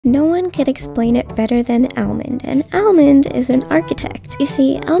No one could explain it better than Almond, and Almond is an architect. You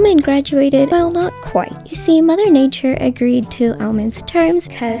see, Almond graduated, well, not quite. You see, Mother Nature agreed to Almond's terms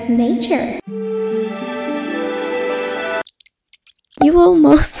because nature. You will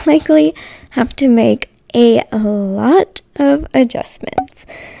most likely have to make a lot of adjustments.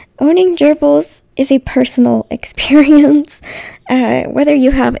 Owning gerbils is a personal experience. Whether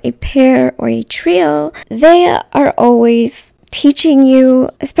you have a pair or a trio, they are always teaching you,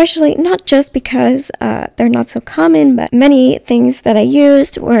 especially not just because they're not so common, but many things that I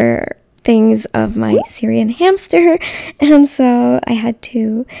used were things of my Syrian hamster, and so I had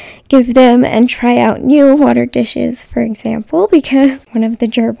to give them and try out new water dishes, for example, because one of the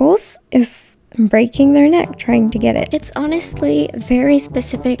gerbils is breaking their neck trying to get it. It's honestly very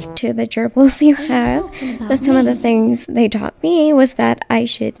specific to the gerbils you have, but some of the things they taught me was that I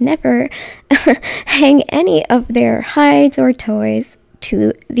should never hang any of their hides or toys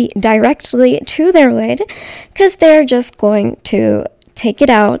directly to their lid, because they're just going to take it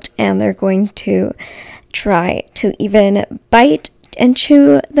out and they're going to try to even bite and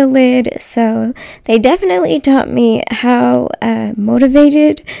chew the lid. So they definitely taught me how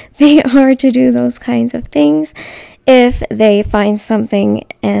motivated they are to do those kinds of things. If they find something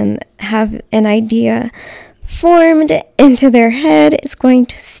and have an idea formed into their head, it's going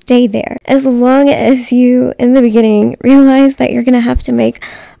to stay there. As long as you, in the beginning, realize that you're going to have to make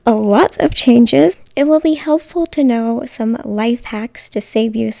a lot of changes, it will be helpful to know some life hacks to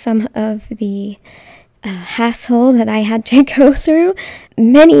save you some of the hassle that I had to go through.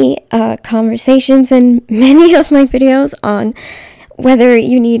 Many conversations and many of my videos on whether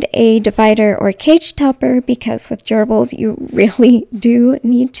you need a divider or cage topper, because with gerbils you really do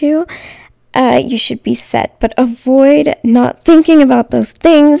need to. You should be set, but avoid not thinking about those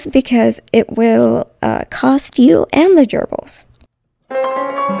things because it will cost you and the gerbils.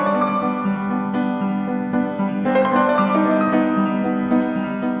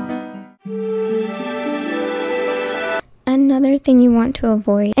 Another thing you want to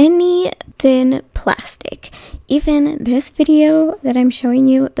avoid, any thin plastic. Even this video that I'm showing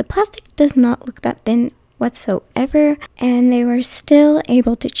you, the plastic does not look that thin whatsoever, and they were still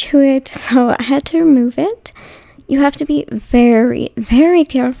able to chew it, so I had to remove it. You have to be very, very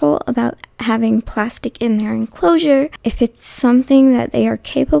careful about having plastic in their enclosure. If it's something that they are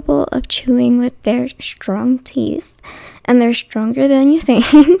capable of chewing with their strong teeth, and they're stronger than you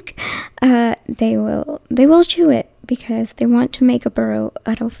think, they will chew it because they want to make a burrow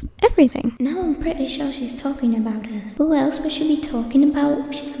out of everything. Now I'm pretty sure she's talking about us. Who else would she be talking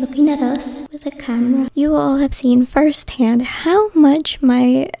about? She's looking at us with a camera. You all have seen firsthand how much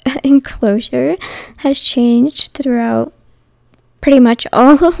my enclosure has changed throughout pretty much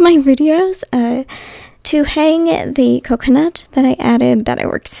all of my videos. To hang the coconut that I added, that I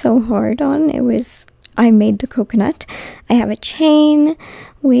worked so hard on, I made the coconut. I have a chain.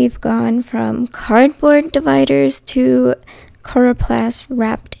 We've gone from cardboard dividers to coroplast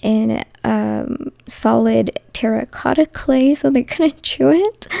wrapped in solid terracotta clay so they couldn't chew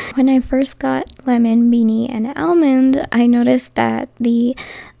it. When I first got Lemon, Beanie, and Almond, I noticed that the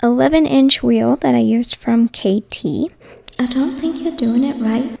 11-inch wheel that I used from KT, I don't think you're doing it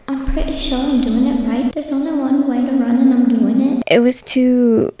right. I'm pretty sure I'm doing it right. There's only one way to run and I'm doing it. It was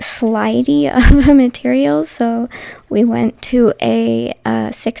too slidey of a material, so we went to a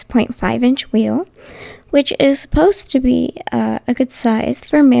 6.5-inch wheel, which is supposed to be a good size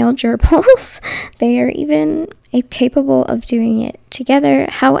for male gerbils. They are even capable of doing it together.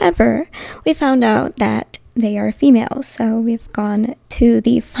 However, we found out that they are females, so we've gone to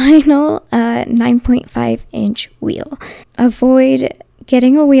the final 9.5-inch wheel. Avoid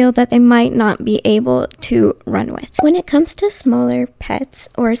getting a wheel that they might not be able to run with. When it comes to smaller pets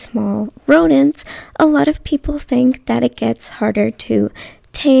or small rodents, a lot of people think that it gets harder to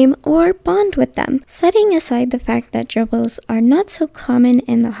tame or bond with them. Setting aside the fact that gerbils are not so common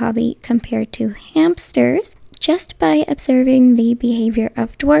in the hobby compared to hamsters, just by observing the behavior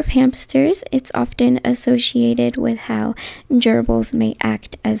of dwarf hamsters, it's often associated with how gerbils may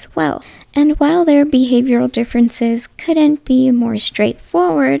act as well. And while their behavioral differences couldn't be more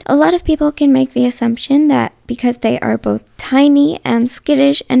straightforward, a lot of people can make the assumption that because they are both tiny and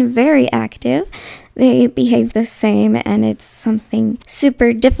skittish and very active, they behave the same, and it's something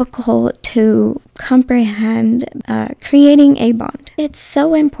super difficult to comprehend creating a bond. It's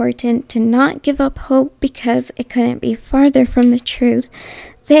so important to not give up hope because it couldn't be farther from the truth.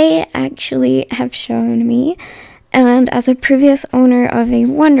 They actually have shown me, and as a previous owner of a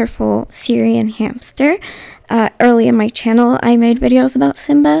wonderful Syrian hamster, early in my channel I made videos about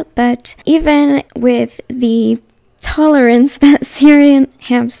Simba, but even with the tolerance that Syrian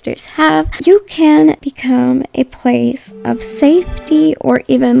hamsters have, you can become a place of safety or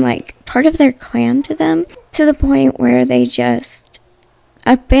even like part of their clan to them, to the point where they just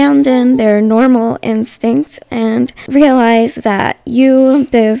abandon their normal instincts and realize that you,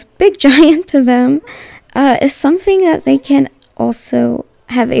 this big giant to them, is something that they can also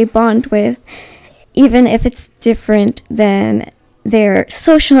have a bond with, even if it's different than their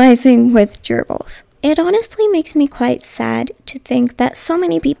socializing with gerbils. It honestly makes me quite sad to think that so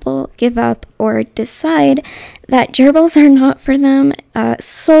many people give up or decide that gerbils are not for them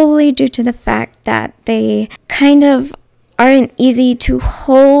solely due to the fact that they kind of aren't easy to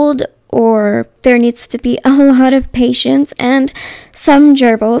hold, or there needs to be a lot of patience, and some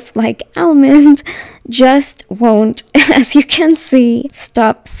gerbils, like Almond, just won't, as you can see,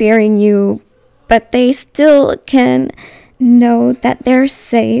 stop fearing you, but they still can know that they're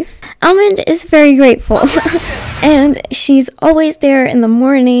safe. Almond is very grateful, and she's always there in the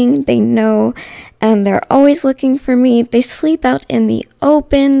morning, they know, and they're always looking for me. They sleep out in the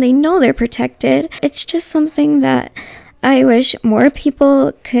open, they know they're protected. It's just something that I wish more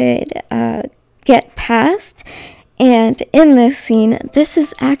people could get past. And in this scene, this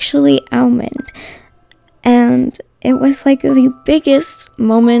is actually Almond, and it was like the biggest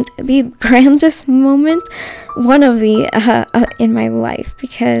moment, the grandest moment, one of the in my life,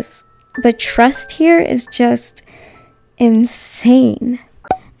 because the trust here is just insane.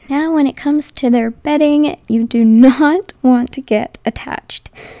 Now, when it comes to their bedding, you do not want to get attached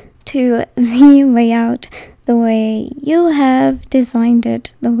to the layout the way you have designed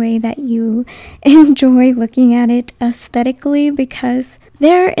it, the way that you enjoy looking at it aesthetically, because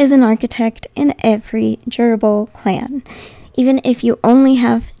there is an architect in every gerbil clan, even if you only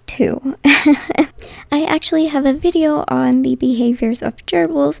have 2. I actually have a video on the behaviors of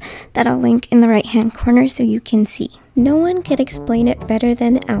gerbils that I'll link in the right hand corner so you can see. No one could explain it better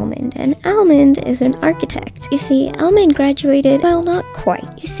than Almond, and Almond is an architect. You see, Almond graduated, well, not quite.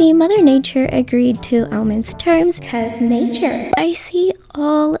 You see, Mother Nature agreed to Almond's terms because nature. I see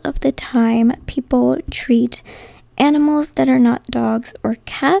all of the time people treat animals that are not dogs or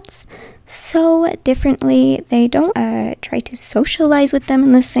cats so differently. They don't try to socialize with them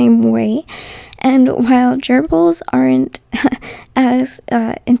in the same way. And while gerbils aren't as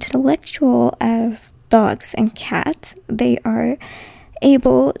intellectual as dogs and cats, they are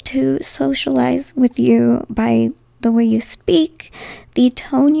able to socialize with you by the way you speak, the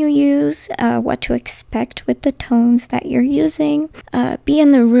tone you use, what to expect with the tones that you're using. Be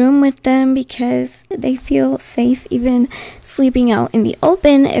in the room with them because they feel safe even sleeping out in the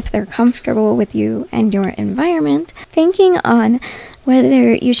open if they're comfortable with you and your environment. Thinking on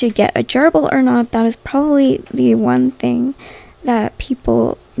whether you should get a gerbil or not, that is probably the one thing that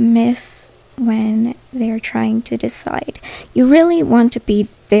people miss when they're trying to decide. You really want to be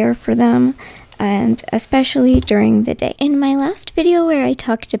there for them, and especially during the day. In my last video where I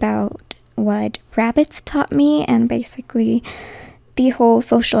talked about what rabbits taught me and basically the whole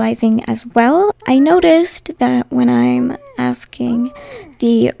socializing as well, I noticed that when I'm asking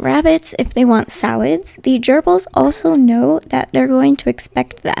the rabbits if they want salads, the gerbils also know that they're going to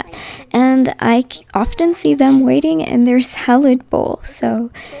expect that, and I often see them waiting in their salad bowl, so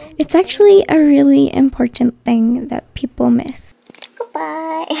it's actually a really important thing that people miss.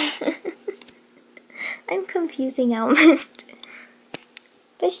 Goodbye. I'm confusing Almond,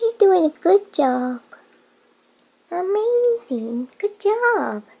 but she's doing a good job. Amazing. Good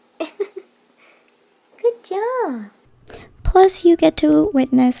job. Good job. Plus, you get to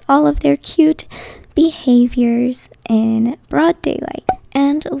witness all of their cute behaviors in broad daylight.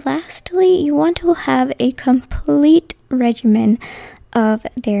 And lastly, you want to have a complete regimen of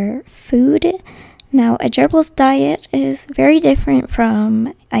their food. Now, a gerbil's diet is very different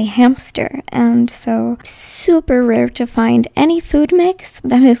from a hamster, and so super rare to find any food mix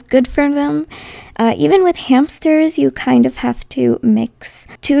that is good for them. Even with hamsters, you kind of have to mix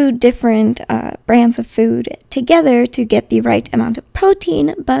 2 different brands of food together to get the right amount of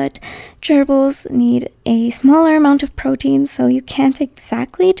protein, but gerbils need a smaller amount of protein, so you can't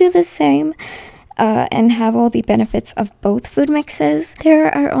exactly do the same and have all the benefits of both food mixes.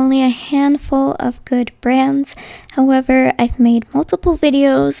 There are only a handful of good brands. However, I've made multiple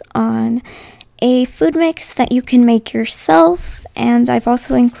videos on a food mix that you can make yourself, and I've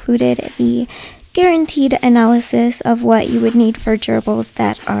also included the guaranteed analysis of what you would need for gerbils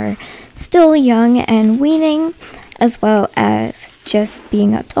that are still young and weaning, as well as just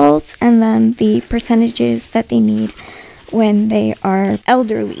being adults, and then the percentages that they need when they are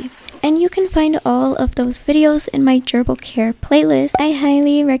elderly. And you can find all of those videos in my gerbil care playlist. I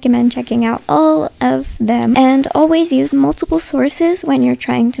highly recommend checking out all of them, and always use multiple sources when you're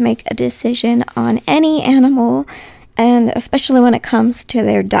trying to make a decision on any animal, and especially when it comes to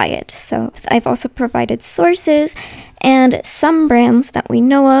their diet. So I've also provided sources and some brands that we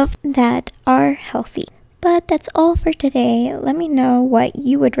know of that are healthy. But that's all for today. Let me know what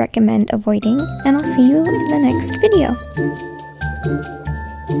you would recommend avoiding, and I'll see you in the next video.